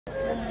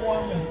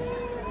woman.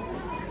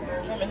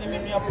 I'm an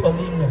enemy of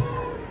Poleeno.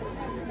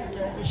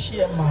 You wish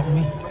you,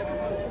 mommy.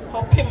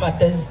 Happy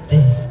Mother's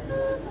Day.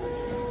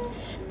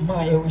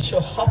 Maya, wish you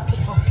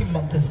happy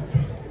Mother's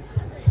Day.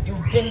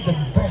 You've been the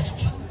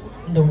best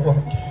in the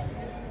world.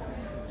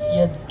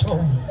 You're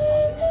done.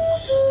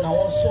 Now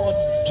also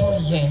do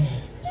ye.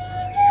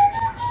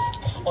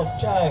 Or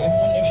try a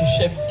money you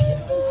shape dear.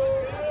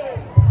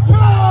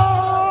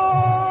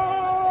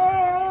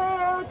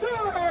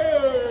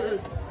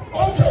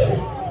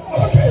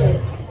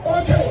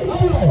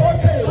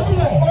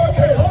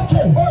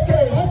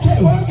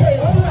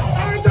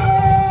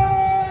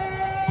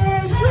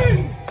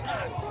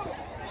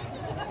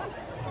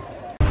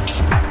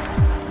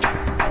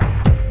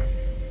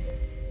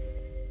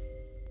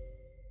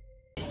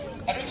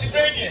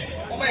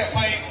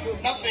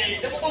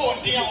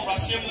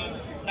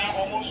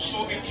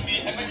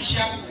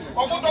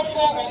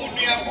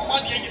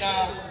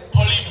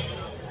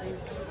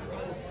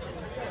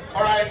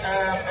 All right,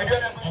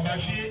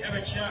 Abafi,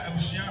 Ebecha,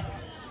 Abusia,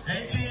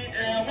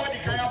 and what the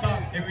Kayaba,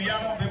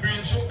 Eriano, the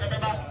Brinso,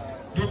 Ebeba,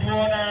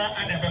 Dudwana,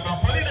 and Ebeba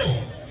Poleeno,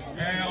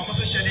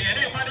 almost a shady,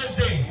 and Mother's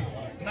Day.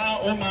 Now,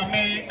 oh, my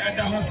May, and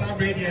the house of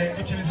radio,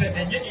 which is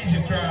a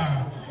easy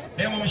cry.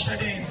 Name of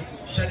Shading,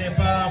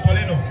 Shadepa,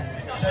 Poleeno,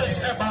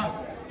 Shadis Eba,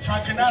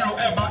 Frankenaro,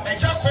 Eba, and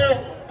Jaco,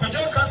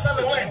 Kajo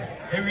Castle, when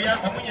Eria,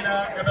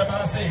 Omunina,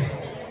 Ebeba say,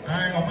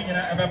 I,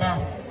 Omunina, Ebeba,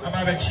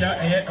 Ababecha,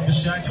 and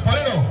Abusia,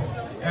 Poleeno.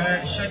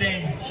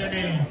 Shedding,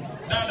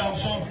 that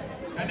also,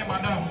 and the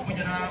madam, when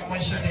you are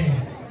one shedding.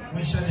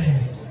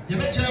 You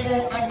bet you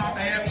I'm not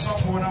a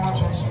soft one. I want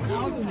to.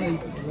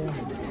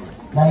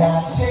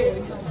 Now,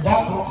 take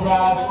that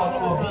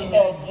craft will be a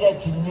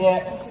jet near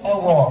a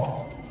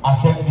war. I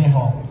said, be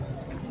home.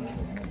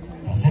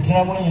 I said,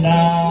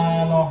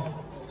 no,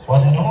 what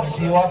the news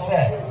she was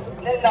said.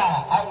 Then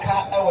I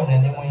can't ever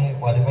anyway,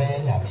 whatever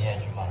you have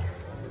here, man.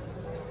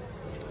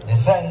 The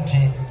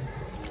Santi,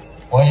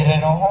 or you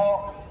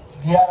know.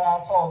 Yara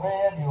so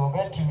be you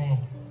obey to me.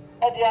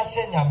 And they are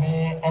saying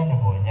me and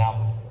Honyam.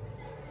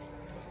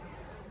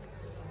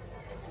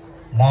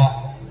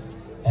 Now,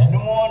 and no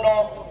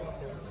more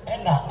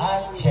and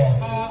answer.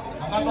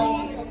 I know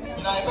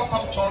I got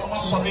come to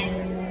sorry.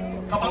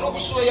 Come on,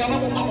 so Yana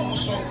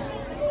so.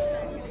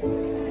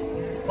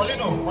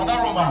 Poleeno,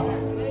 Madaroma.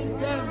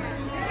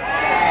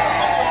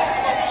 That's all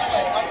what is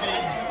like. I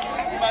mean,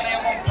 money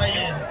won't pay.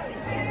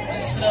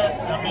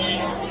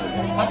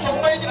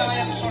 I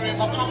am sorry, I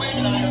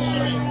am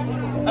sorry.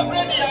 I'm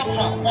ready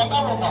alpha,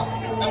 Madaroma,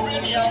 I'm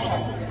ready alpha.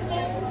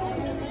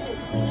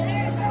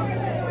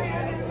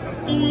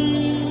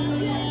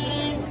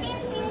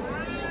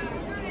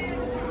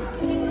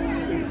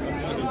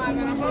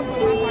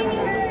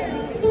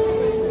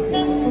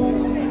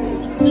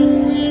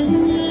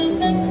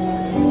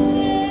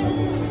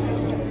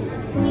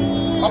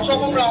 I'm so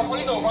proud,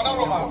 Poleeno,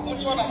 Madaroma,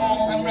 which one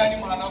I'm ready,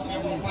 Manafia,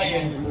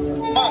 playing.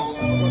 But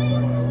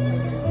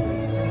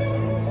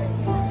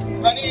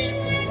Rani,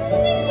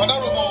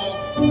 Madaroma.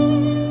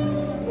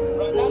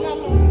 Nana,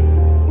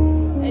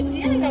 a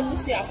dear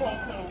Nabusia Pong.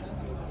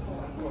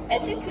 A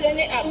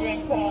titany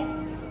abring pong.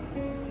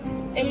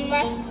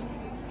 Emma,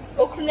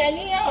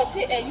 Okunania or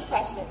tea a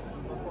passo.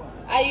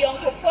 I young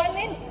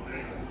performing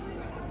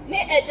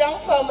near a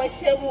jump for my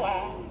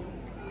chemois.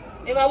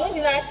 Emma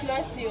winning at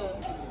Nasio.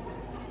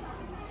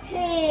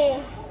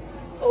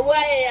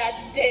 Away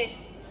at day.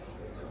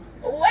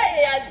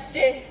 Away at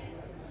day.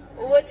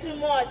 What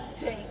more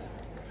day?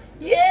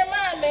 Yeah,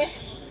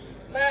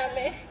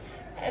 mommy,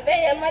 and then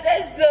your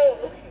Mother's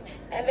Day,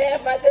 and then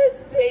your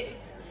Mother's Day.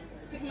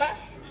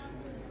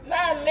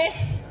 Mommy,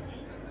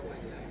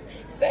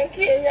 thank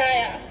you,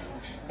 Naya.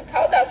 And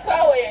how that's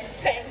how I am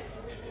saying.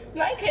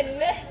 Nanky,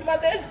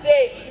 Mother's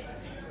Day.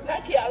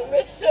 Nanky, I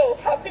wish you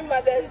happy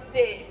Mother's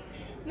Day.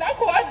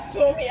 Nanky, what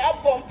do me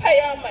up on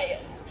Payamaya?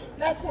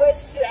 Nanky,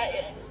 what's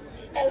shy?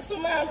 And so,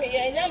 mommy,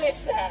 and young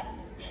sir.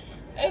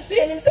 And so,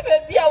 you say,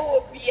 baby, I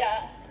will be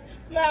a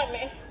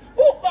mommy.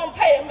 Oh,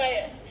 vampire,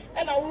 my,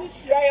 and I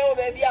wish I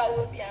baby, I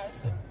will be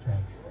answered.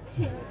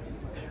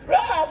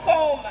 Rama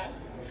Foma,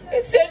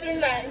 it's every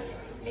night.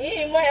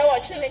 Me, my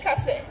watching the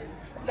cassette.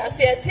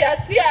 Nasia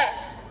Tiasia,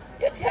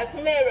 yet has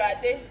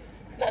married.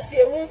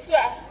 Nasia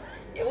Wunswa,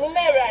 you will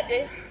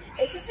marry.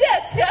 It is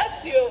a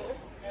Tiasio,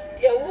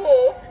 you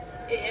will,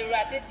 a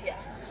radidia.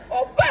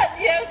 Or bad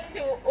year,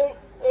 or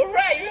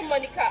right,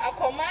 Monica, a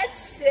command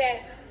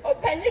share, or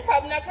penny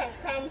cabna can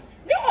come.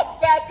 No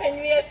bad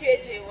penny if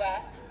you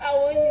are. I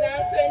won't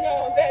answer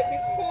your baby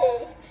cool.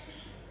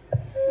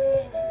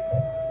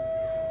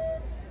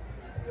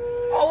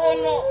 I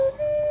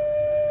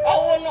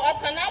will know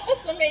as an apple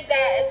so made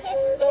that it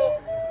was so.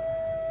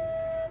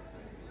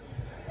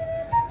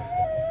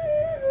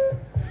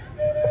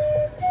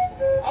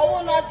 I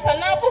will not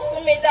an apple so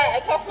made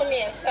that it was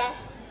me, sir.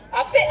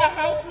 I feel a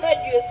hand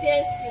not you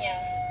see.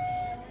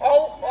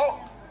 Oh,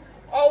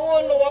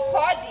 will know a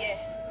party.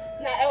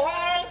 Now, I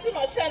want to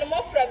shine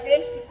more from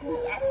Brain School,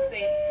 I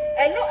say.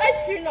 And no,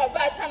 actually, no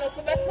bad time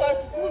so better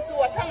school, so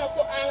what time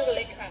so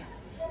Anglican.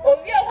 Or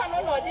we are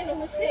one or didn't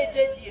who say,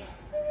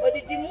 or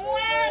did you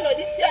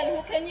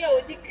ni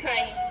odi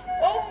kan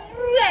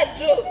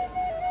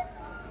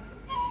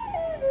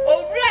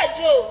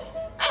Owurajo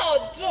a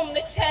odum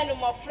ne chenu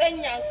mo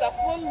frenyansa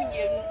fo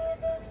mienu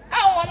a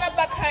wona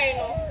bakan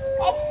no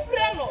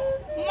ofre no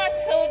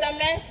Matilda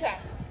Mensa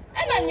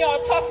and your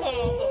tosso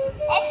no so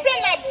ofre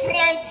na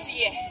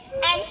brantie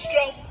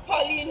Armstrong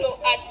Poleeno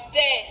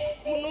ade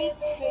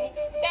mununkum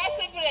that's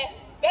a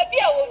baby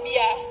a wo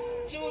bia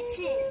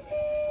jutu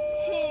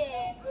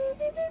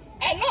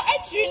and no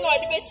actually no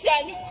the be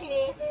sia ni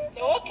kunu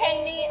ne wo kan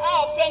ni a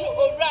ofre no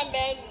owura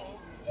manu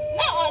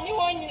na oni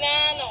won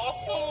nyina na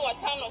osom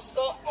wata no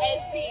so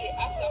SD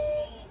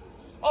asafu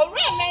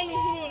owura manu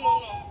hunu no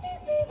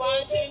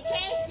wan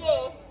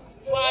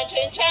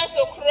chenchan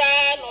so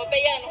kra no be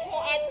ya no ho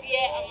ade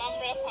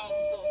amamre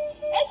panso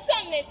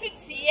esam ne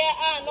titiye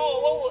a no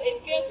wo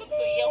efie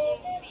tutu ye ho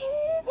nti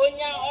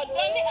onya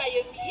odone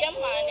ayemiye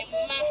ma ne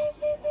ma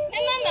ne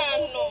na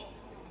no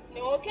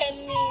ne wo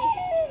kani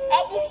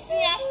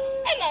abusia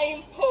na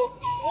impo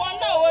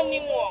wona woni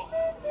wo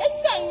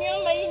esam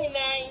nyoma nyina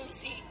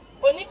nti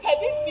oni pa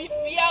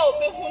bibia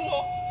obehu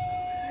no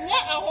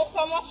nya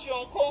ahofama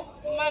shonko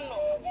mano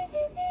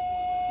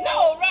na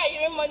ora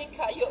yire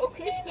Monica yo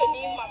Kristo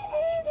ni mapa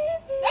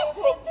that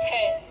group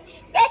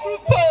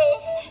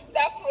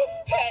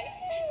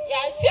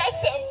ya tia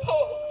sempo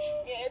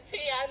ya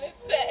tia ne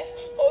se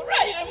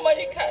ora yire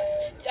Monica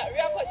ya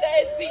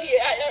rekoda SD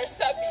ayar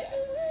sabia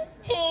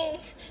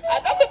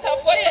adokota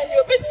fo ye ni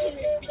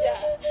obetumi bia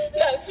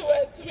na so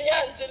antumi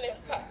angele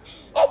pa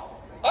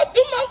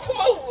oduma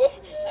kuma wo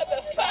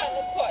ebe fa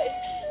no koi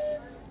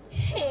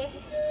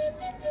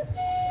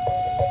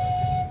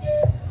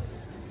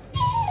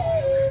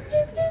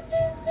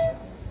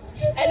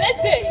and that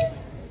day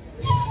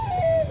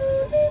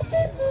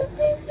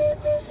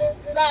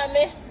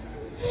Mami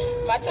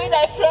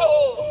Matilda fro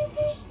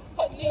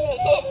Poleeno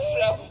so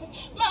fro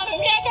Mami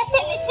mi aka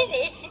sama so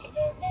me fro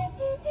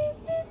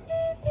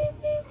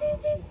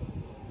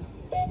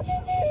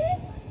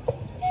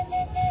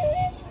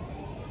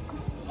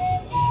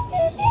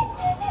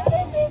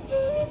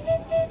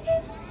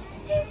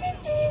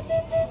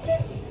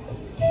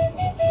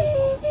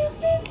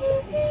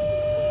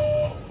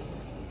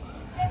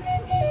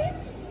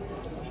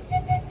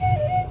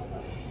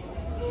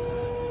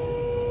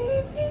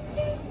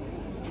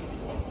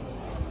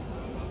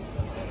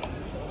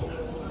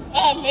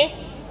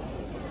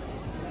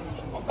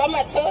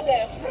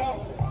Matilda from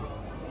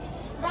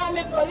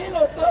Mami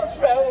Poleeno so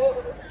from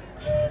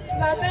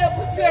Mami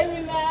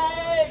Buseni I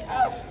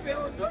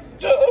feel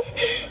do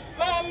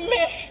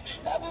Mami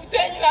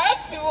Buseni I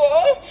feel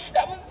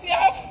that was I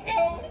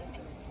feel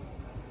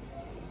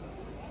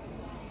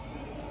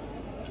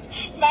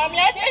Mami I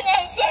didn't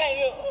answer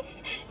you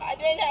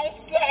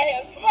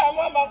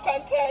Mama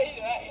can't tell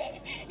you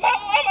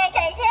Mama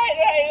can't tell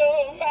you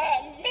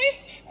Mami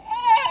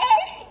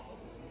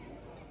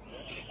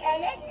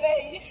and that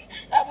day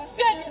I was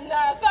saying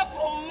now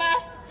from ma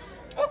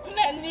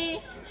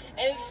okunani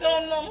and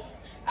sonum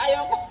I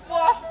am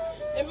for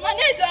a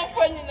money down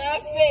for you now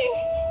say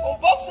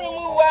both from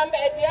one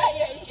bed yeah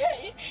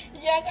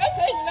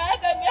say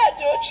nada me a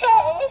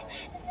child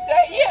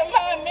that year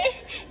mommy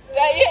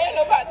that year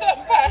no bottom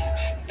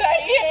that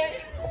year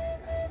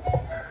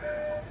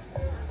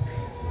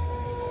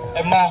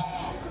Emma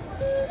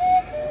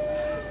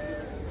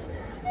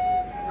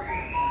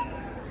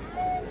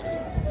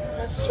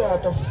so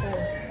out of four.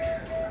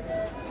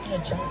 A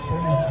jump for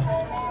me.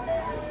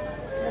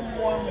 One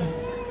morning,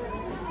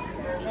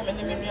 I'm in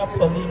the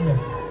Poleeno.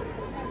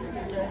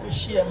 You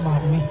wish you,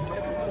 mommy.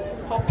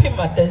 Happy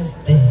Mother's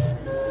Day.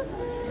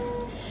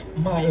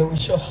 I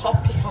wish you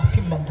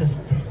happy Mother's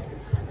Day.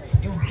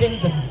 You've been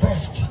the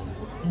best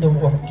in the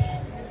world.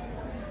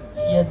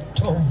 You're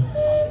done.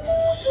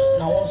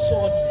 Now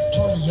also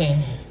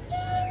doing.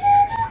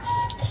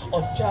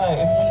 Or try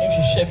a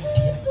money shape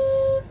dear.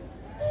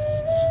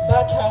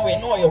 That time we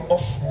know your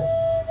buffalo.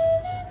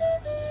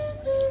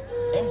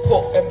 Impo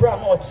a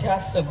brown or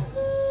tiasem.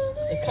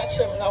 A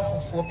catcher now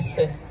for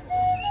 4%.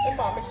 A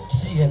mamma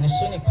dear and a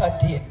sonny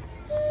party.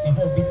 And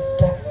won't be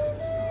done.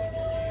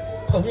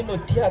 Poleeno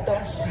dear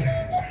dancing.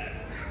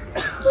 A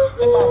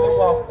mamma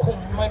will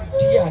come my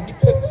beer,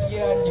 nipper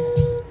beer,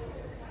 nippy.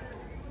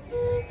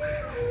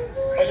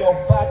 Or your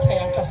batter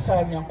and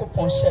cassani and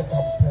coupon shed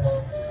up.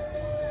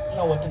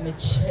 Now what in a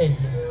chair.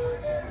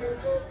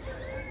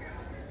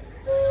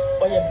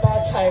 Or your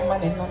bad time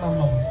man in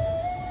Nana.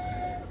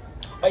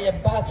 Or your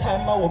bad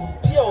time man will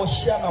be a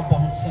Oceana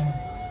Bonton.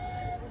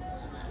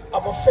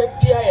 Abo Fred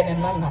Bia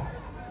and Nana.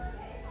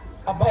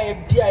 I buy a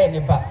beer in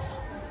the back.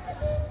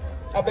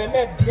 I buy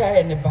me beer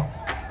in the back.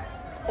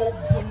 Oh,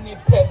 bunny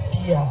pep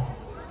beer.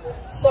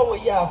 So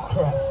we are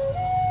cry.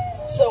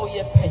 So we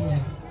are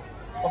penny.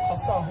 Or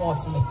Cassa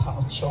horse in the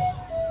pouch.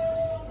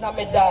 Now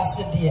me das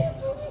dear.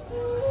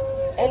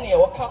 Any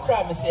or can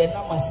cry me say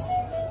namas.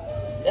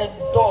 A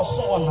door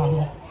so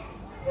on.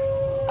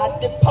 At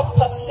the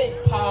papa say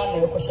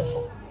pan a question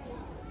for.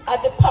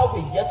 At the power,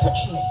 you're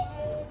touching me.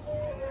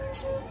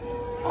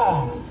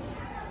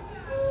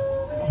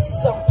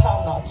 Some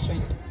pound out to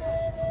you.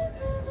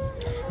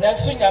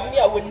 nanso nyame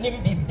a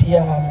wonim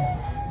bibia no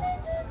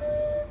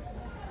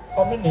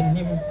ono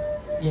nanim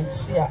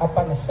yenti a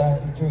aba na sa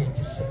great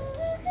say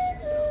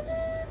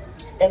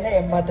ene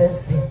a Mother's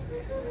Day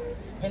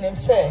menim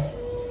say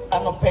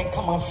anopen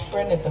kama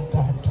friend the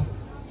dad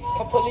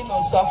ka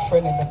Poleeno so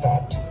friend the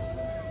dad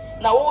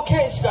na wo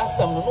kan shira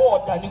sam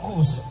no odane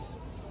guso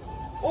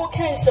wo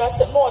kan shira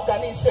sam no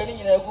odane shira ni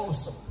nyina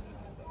guso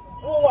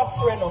wo wa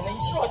friend no na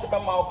shira de be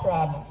ma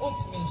okra no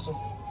untimi nso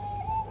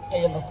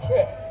e no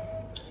kre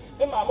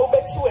me ma mo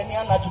beti wani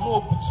anadu no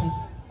obutu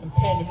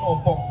mpe ni no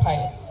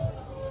obompae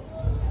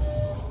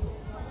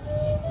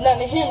na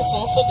ne him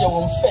so de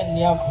won fa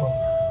ni agro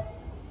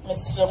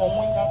mesre mo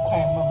munya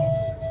kwan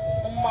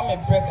ma me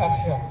break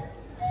akra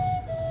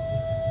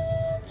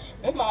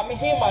me ma me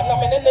him na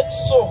me ne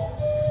so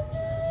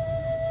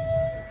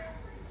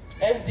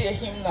as the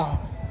him now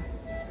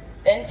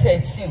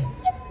N13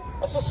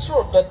 also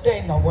sure the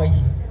day na why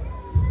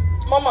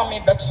mama me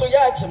bet so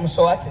ya agem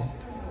so ate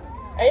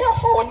eya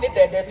fa woni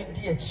dede bi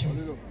di achi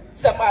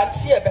sama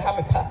antie be ha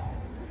me pa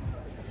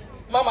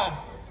mama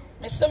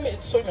me se me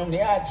so nyom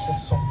ya agi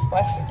so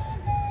what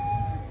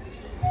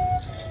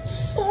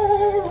so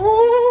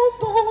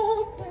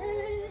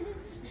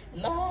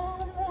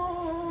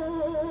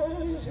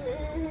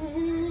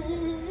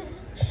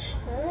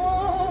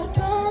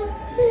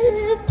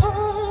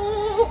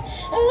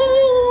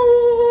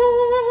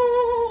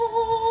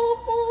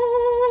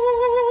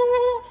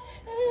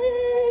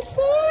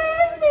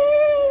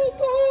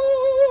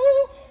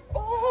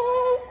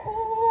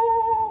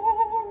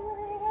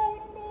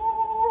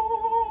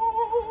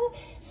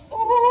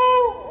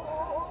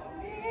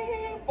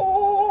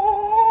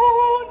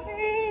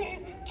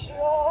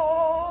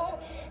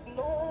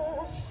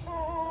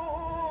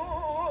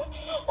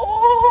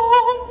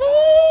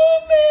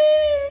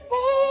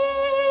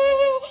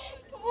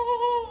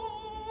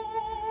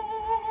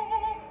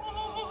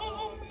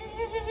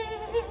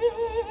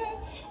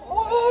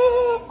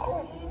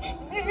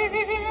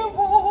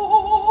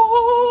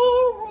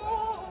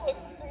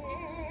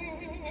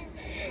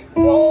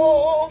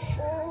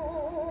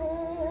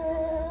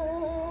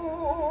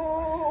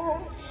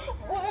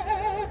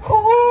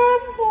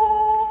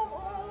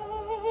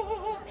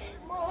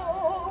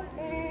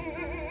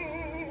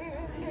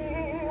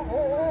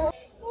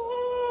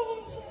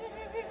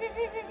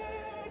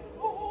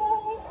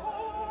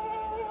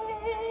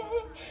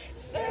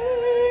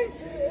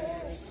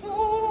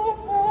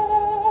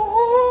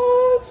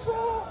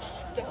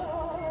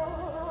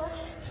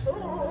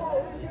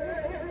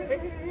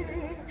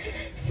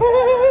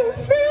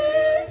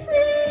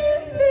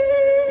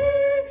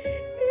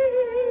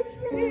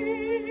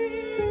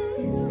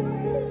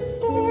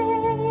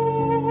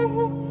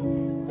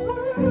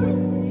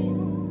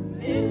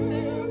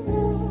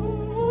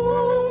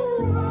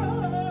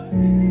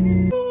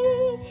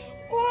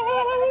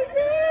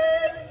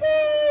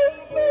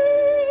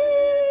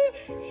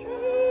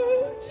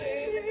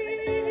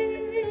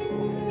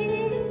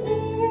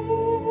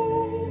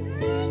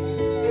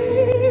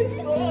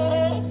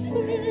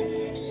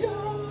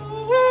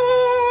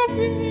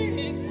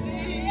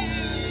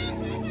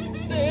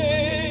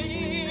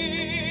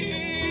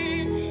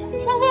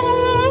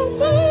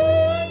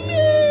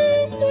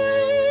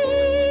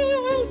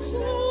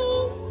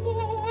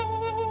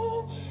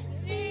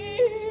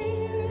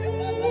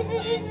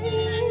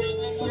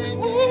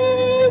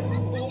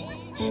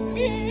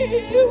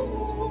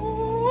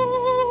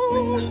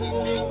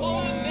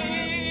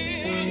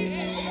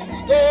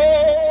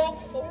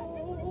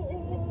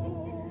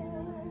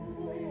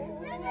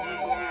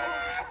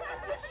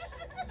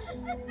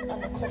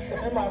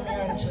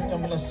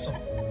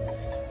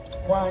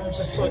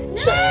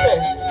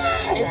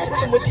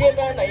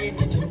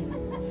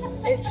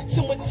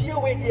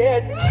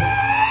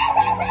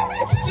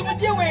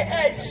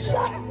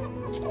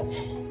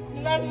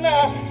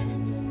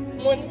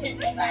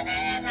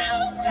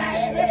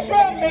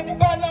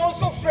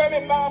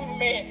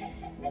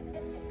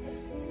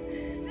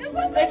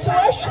It's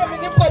all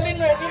showing the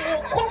Poleeno and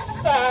you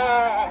Costa.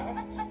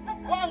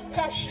 One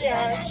cash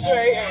answer.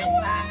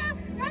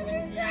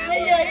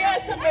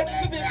 Yes, I'm meant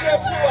to be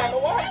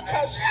careful. One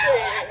cash,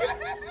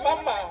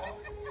 Mama.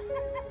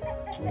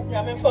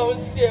 I'm phone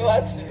still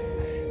what?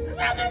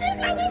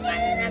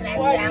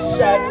 Why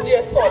shall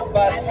dear so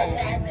bad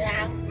time?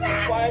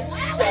 Why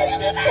shall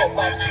dear so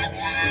bad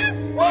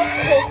time? What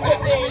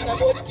could they know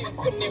what you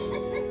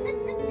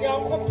couldn't?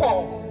 Young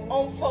couple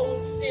on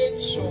phone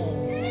see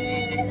you.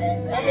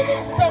 I mean,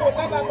 if someone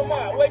no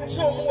more, wait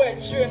till we're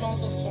cheering on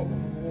so.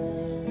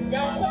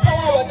 Young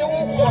power, they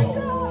won't come.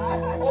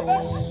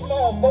 Over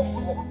small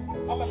buffalo.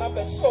 I'm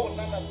another soul,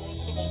 none of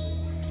so.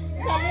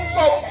 I'm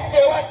found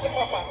say what's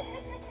Mama.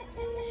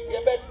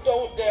 You bet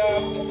go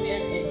there, we see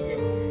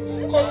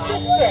again. Because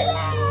sister,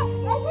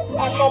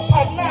 I'm not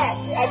pana,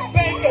 I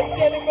beg a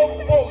sending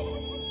home.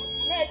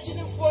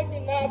 1940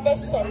 now, but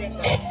sorry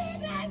now.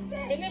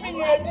 Minimum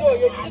radio,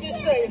 you didn't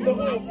say the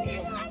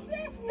whole.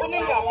 Only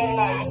I'm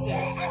nice.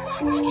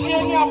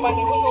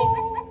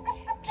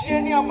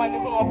 Genia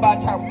Manihuno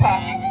Batampa.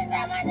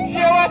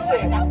 Geote,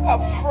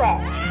 Kafra.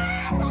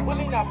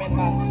 Woni na me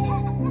nansi.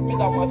 Me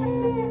da was.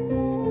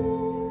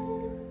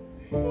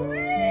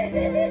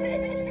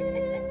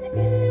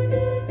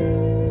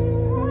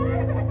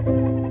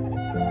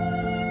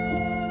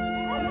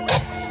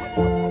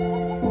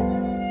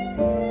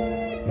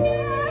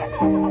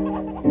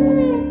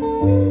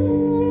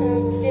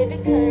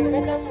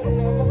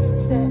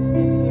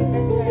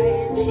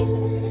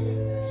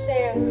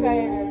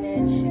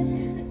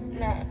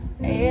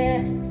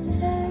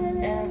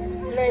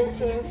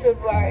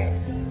 February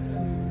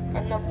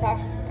and upper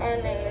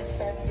and a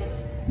Sunday,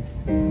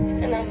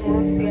 and I'm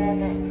with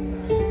Fiana.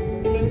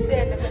 You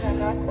said the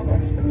Mananaco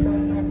Hospital.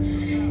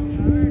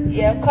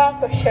 Yeah,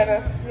 Cocker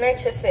Shadow,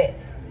 nature said,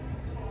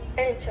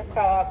 ain't a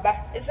car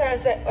back. It's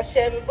answer or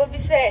shame, Bobby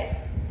said,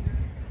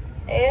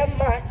 a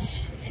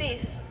March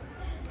 5th.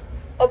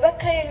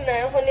 Obakain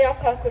na honey a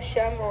Cocker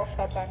Sham or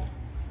Faban.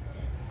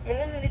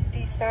 Minimally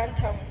decent,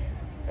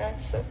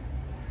 that's so.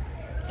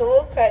 So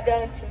walk her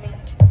down to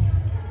meet.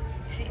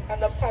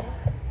 And upon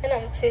and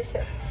I'm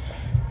tasting.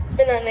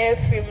 Been an air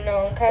film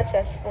now on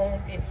Carter's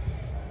phone. Me,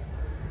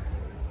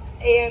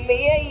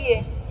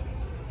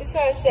 it's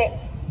answer.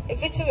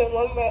 If it's me,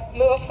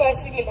 more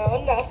first singing, I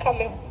wonder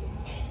coming.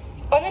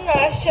 On an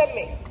hour, share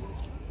me.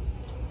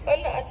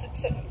 On that,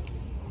 it's a.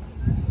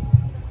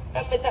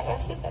 I met that I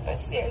said that I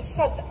see and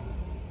saw that.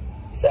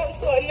 So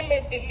I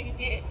never did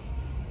it.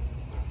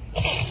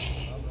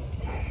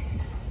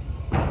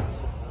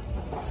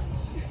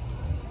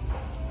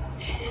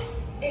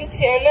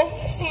 Tiana,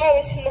 small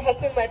wishing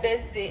happy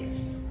Mother's Day.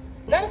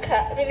 Nanka,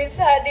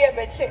 Minister, dear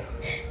Betty.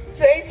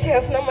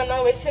 20th, no man,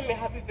 I wish me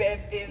happy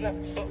birthday.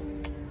 Not so.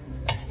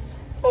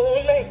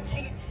 Oh,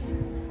 19th.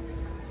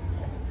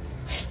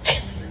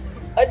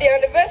 Or the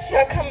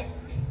anniversary come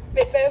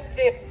the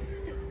birthday.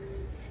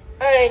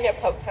 I ain't your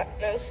papa,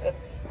 no, sir.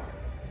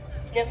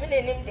 Never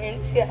named the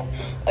Intia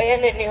or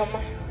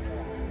Yanama.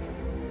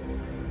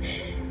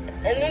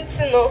 And not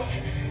to know,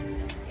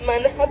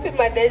 man, happy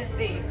Mother's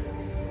Day.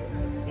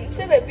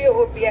 Say the beer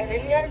will be an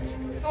Indian,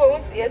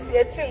 so yes,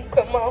 you think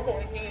come out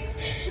on you.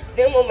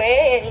 The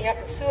moment you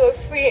so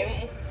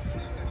free.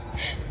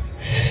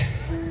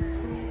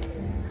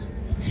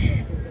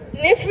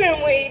 Different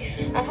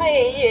way, a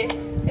higher year.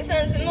 It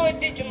sounds no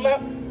did you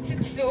map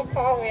to so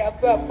power a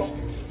problem.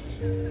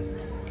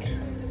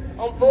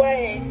 Oh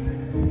boy,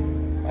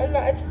 I'm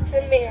not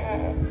to me.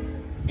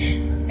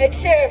 A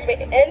chair me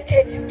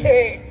entered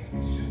 33rd.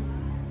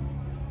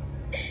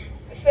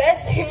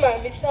 First time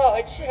I saw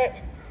a chair.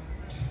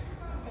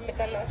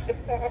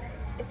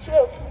 It's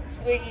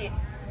 12 years.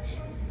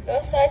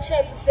 No such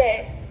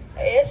say,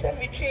 yes,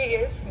 every 3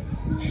 years.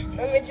 I'm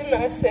a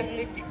general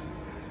assembly.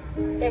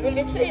 I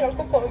will say,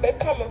 Uncle Paul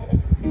become.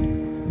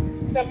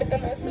 I'm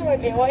a so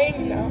anyway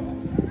now.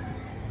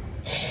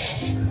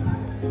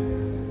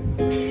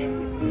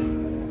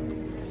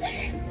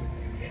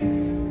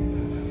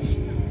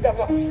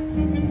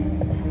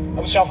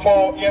 I'm sure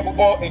for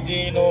Yabubo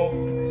Edino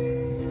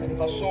and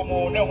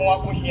Vasomo, no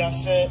one here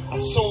say, a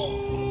soul.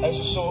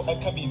 So a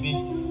cabibi,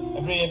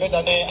 every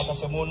better day at a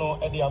Samono,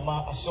 Eddie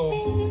Ama, a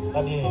soul,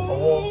 Eddie, a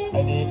war,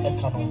 Eddie, a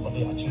canon, or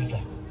the Achuja.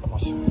 I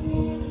must say.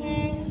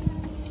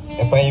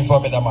 A paying for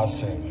me, I must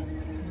say.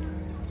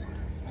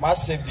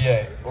 Massive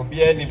dear,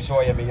 Obia him so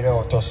I am here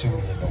or Tosu,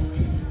 you know.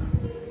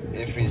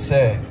 If we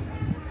say,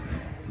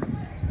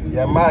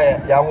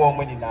 Yamaya, Yawo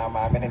Munina,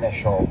 my men in a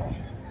show.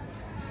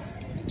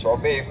 To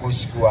obey good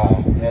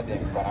school, near the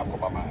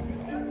Panacoma,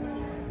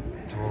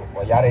 to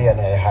Oyare and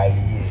a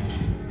high.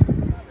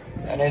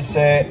 And I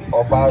say,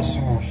 Oba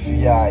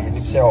Sufia, you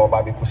didn't say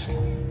Oba Bikuski.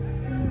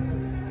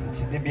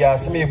 Tibia,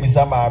 some of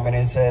Bissama,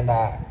 and say,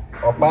 na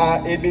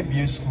Oba a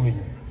baby school.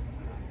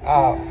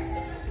 Ah,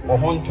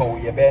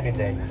 Ohonto, ye benny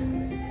day.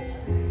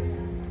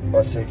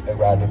 Or sick a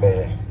rather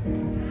bear.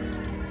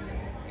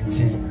 It's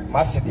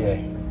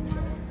Massidia.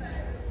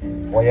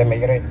 Or ye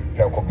may read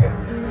Precope.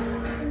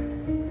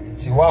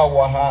 It's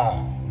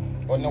Waha,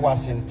 only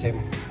was in Tim,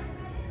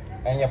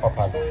 and your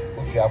papa,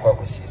 if you are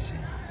quite see.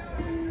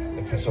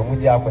 So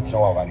mudi akwetena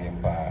wa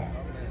warempa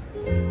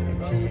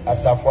nti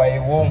asafo ayi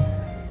wom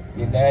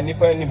ina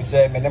nipa nim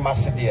se me ne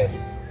masede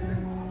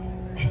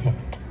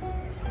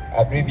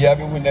abribia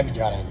bi wunam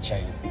jana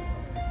nchen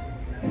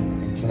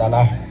nti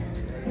nana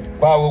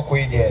kwa wo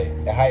koi de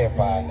e haye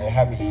pa na e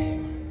ha mi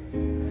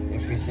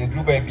ifri se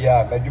gruba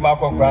bia badwuma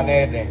akokra na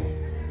eden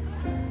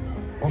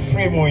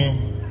ofri muyi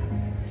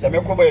se me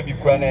ko ba bi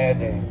kura na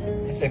eden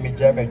ise me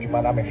je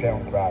badwuma na me hwe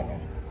nkura no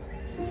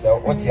se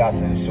oti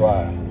asenso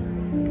a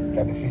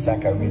can be free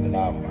sanka win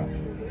na ma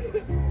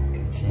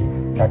ti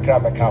kakra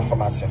me kan fa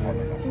mase mo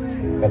no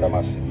beda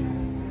mase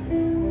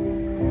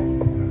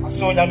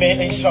so nya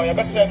me insha ya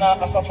bese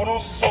na asafo no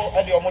so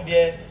e de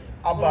omode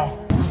aba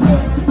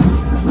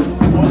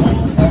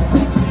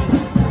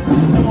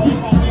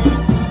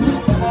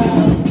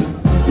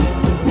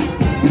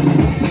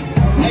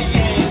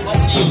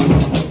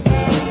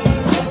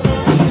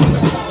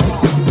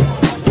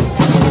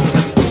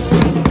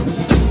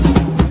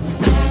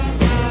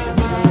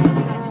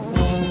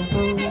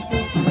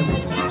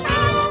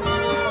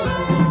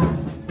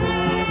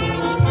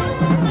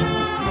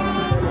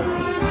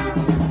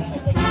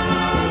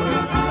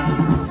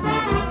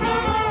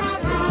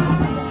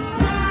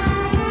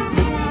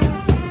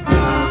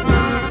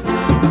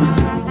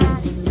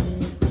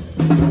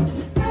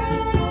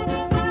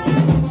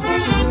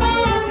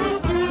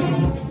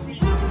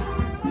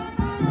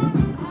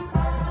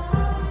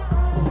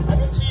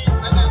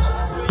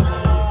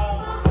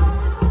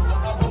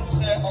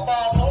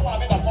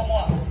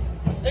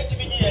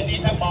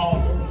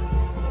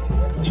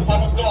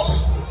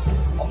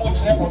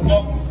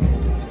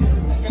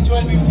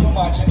so be who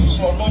much and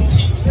so no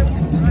tea.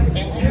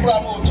 And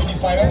Kupra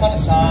 25 and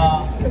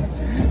sa.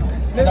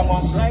 Then I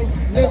must say,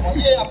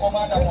 yeah,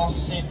 commander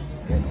must say,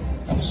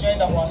 I'm saying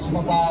that was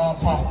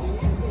Papa.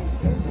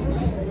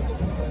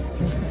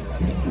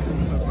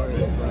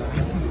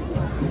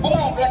 Come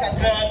on, like a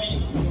Grammy.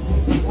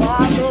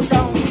 Wow,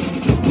 down.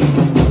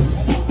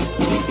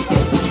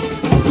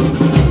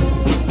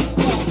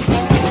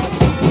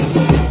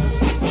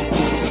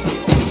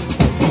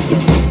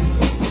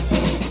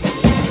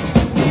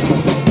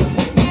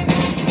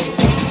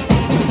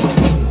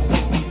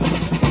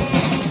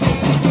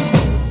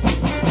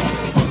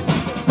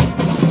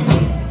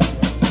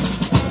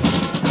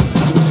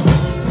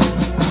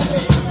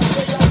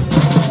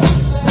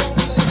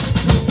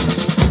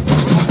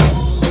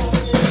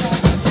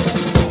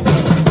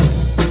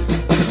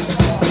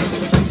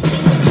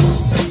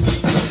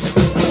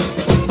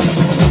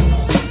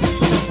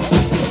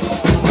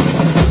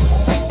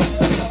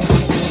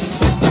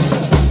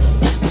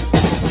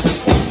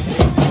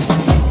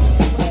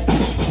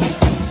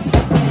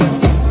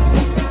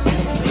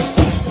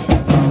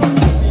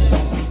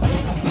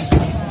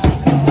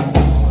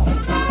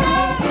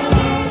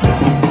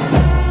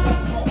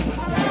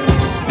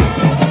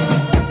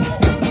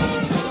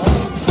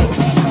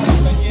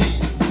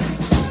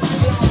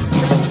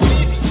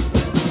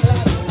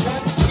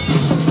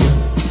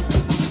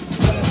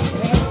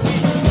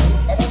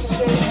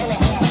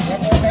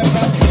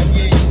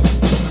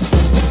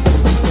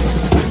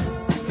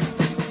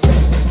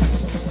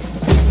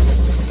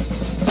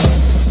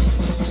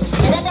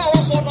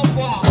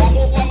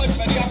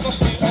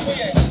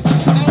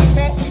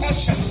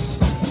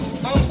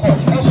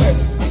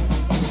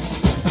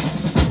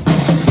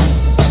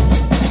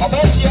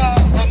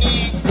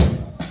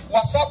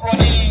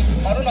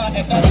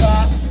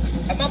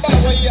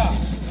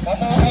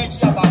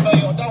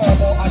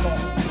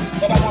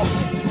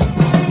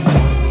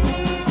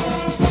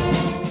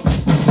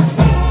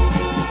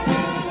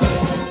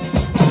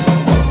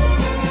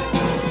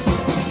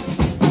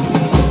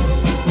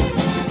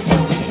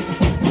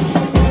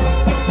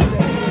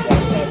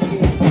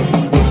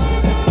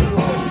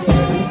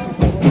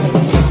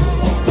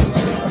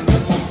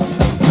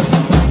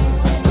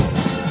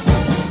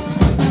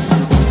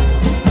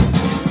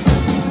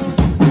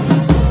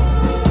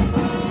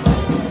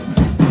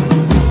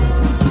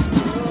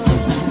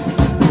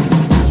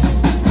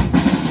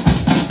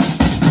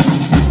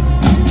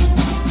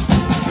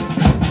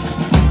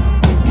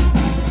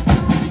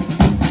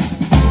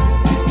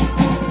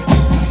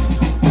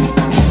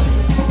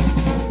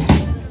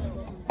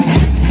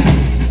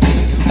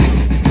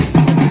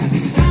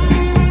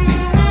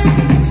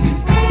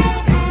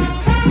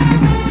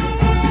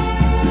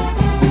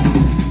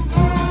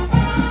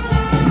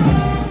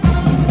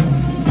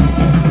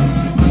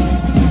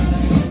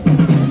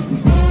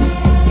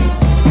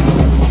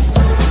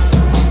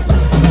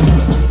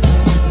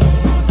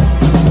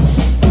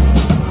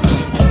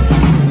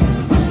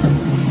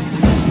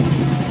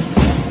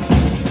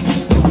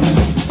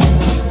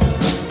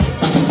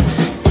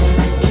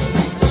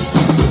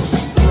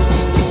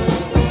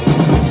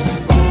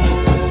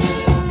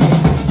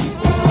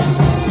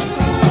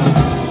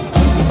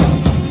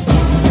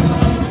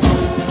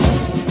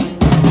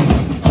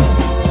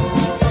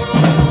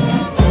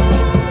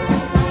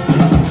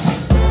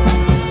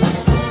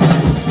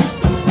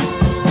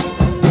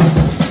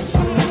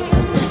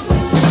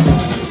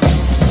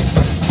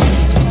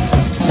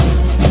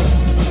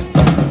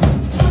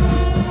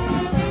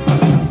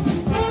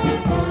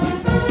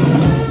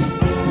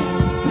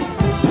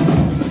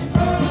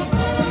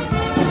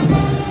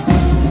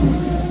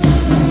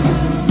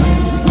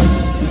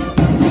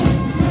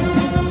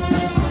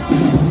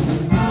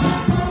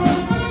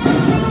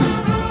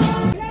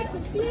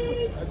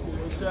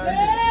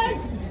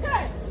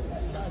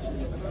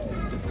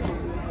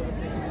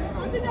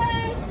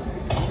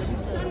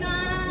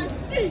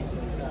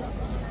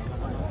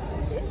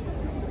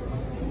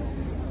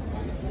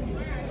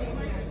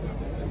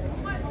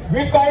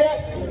 Brief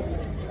carriers,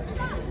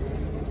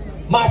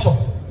 macho.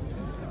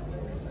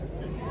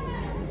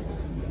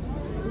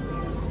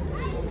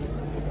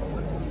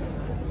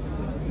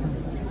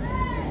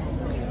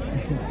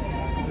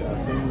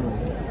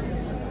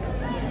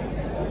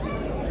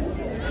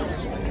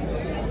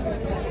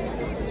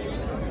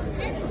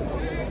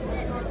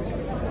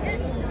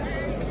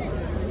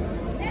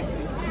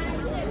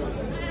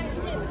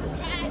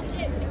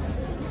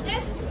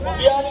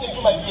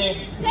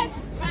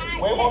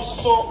 We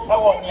also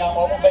our near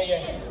or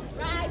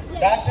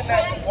that's a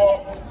nice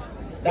for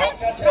that's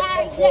a church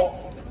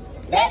for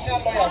that's a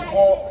lawyer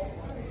for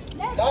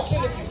that's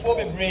it before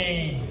the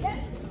brain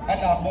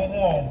and a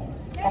home.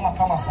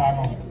 Come,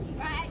 Sano.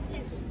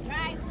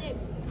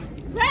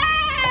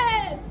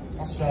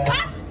 That's right.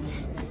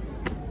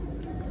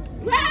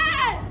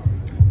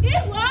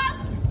 It was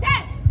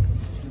dead.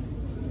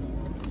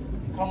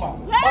 Come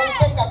on.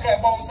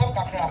 Bounce some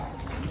kakra.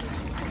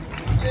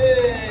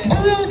 Yeah.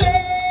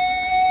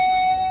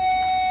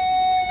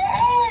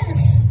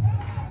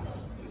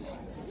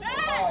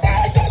 By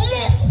the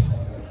left,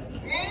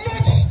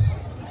 much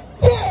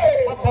forward.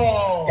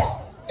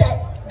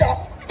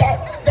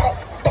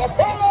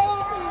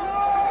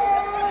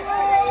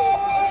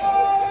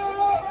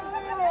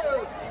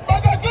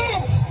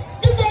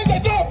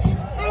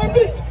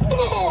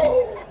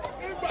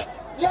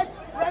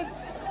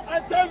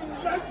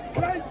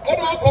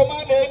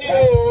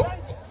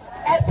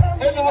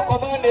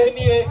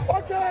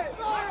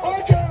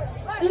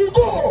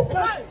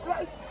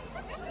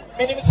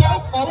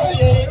 himself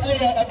already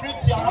a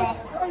British. Right.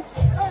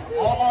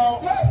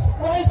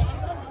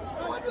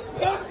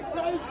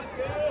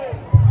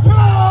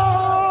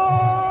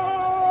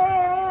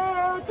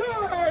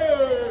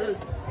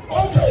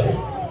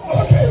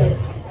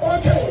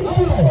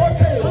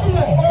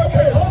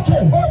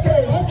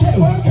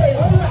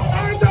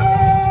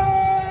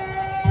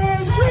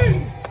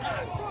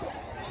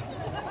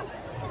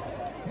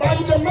 By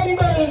the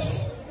members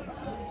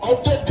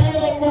of the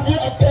Ghana movie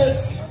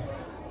actors,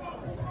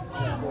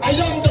 I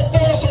am the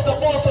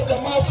boss of the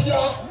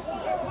mafia.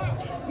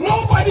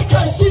 Nobody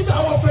can seize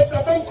our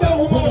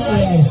fundamental human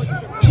rights.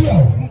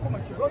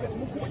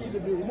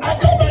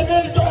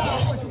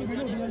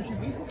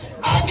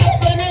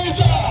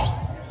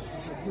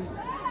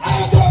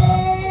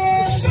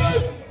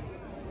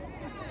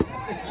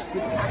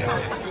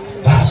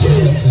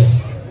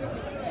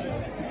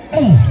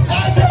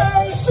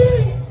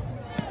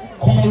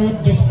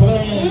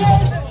 Display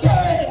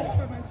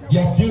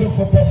your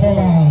beautiful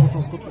performance.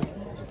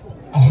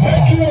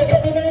 Thank you,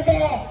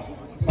 Ebenezer.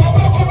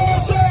 Papa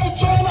Kumase,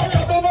 John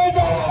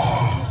Ebenezer.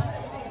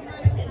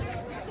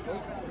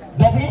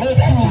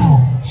 W02.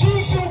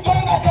 Shishi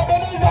John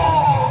Ebenezer.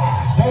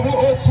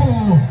 W02.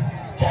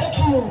 Thank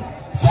you.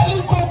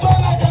 Seliko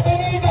John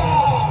Ebenezer.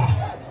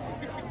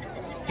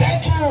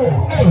 Thank you.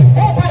 Hey,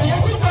 okay,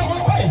 yes, you can go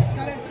away.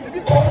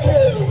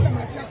 Okay.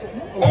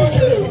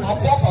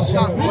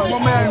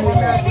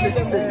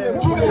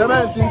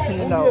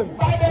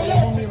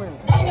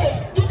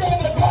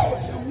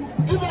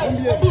 Give us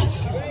a bit.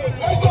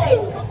 Let's go.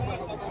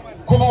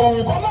 Come on.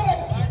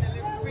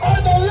 On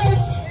the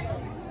left.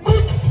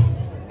 Quick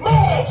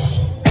march.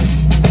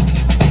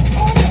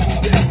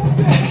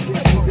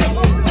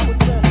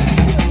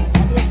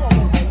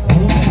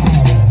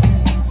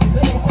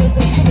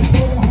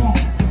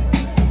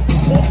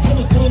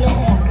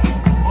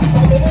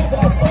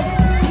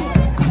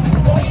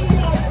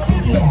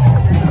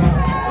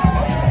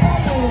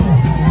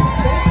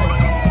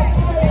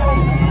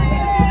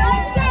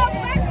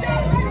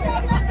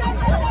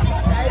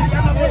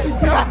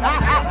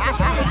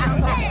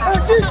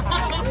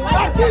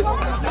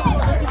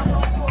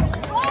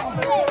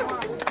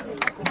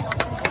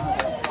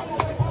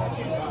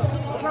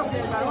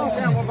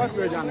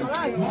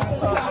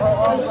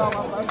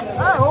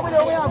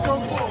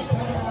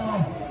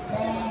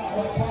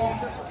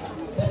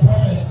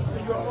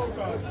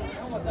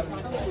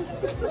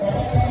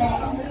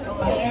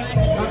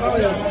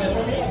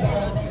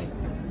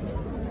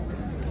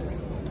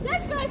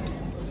 Let's first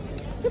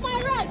to my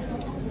right.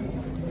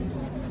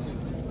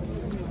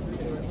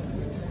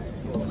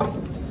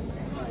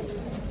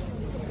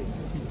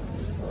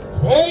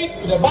 Right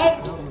with the back.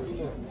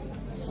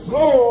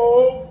 Slow.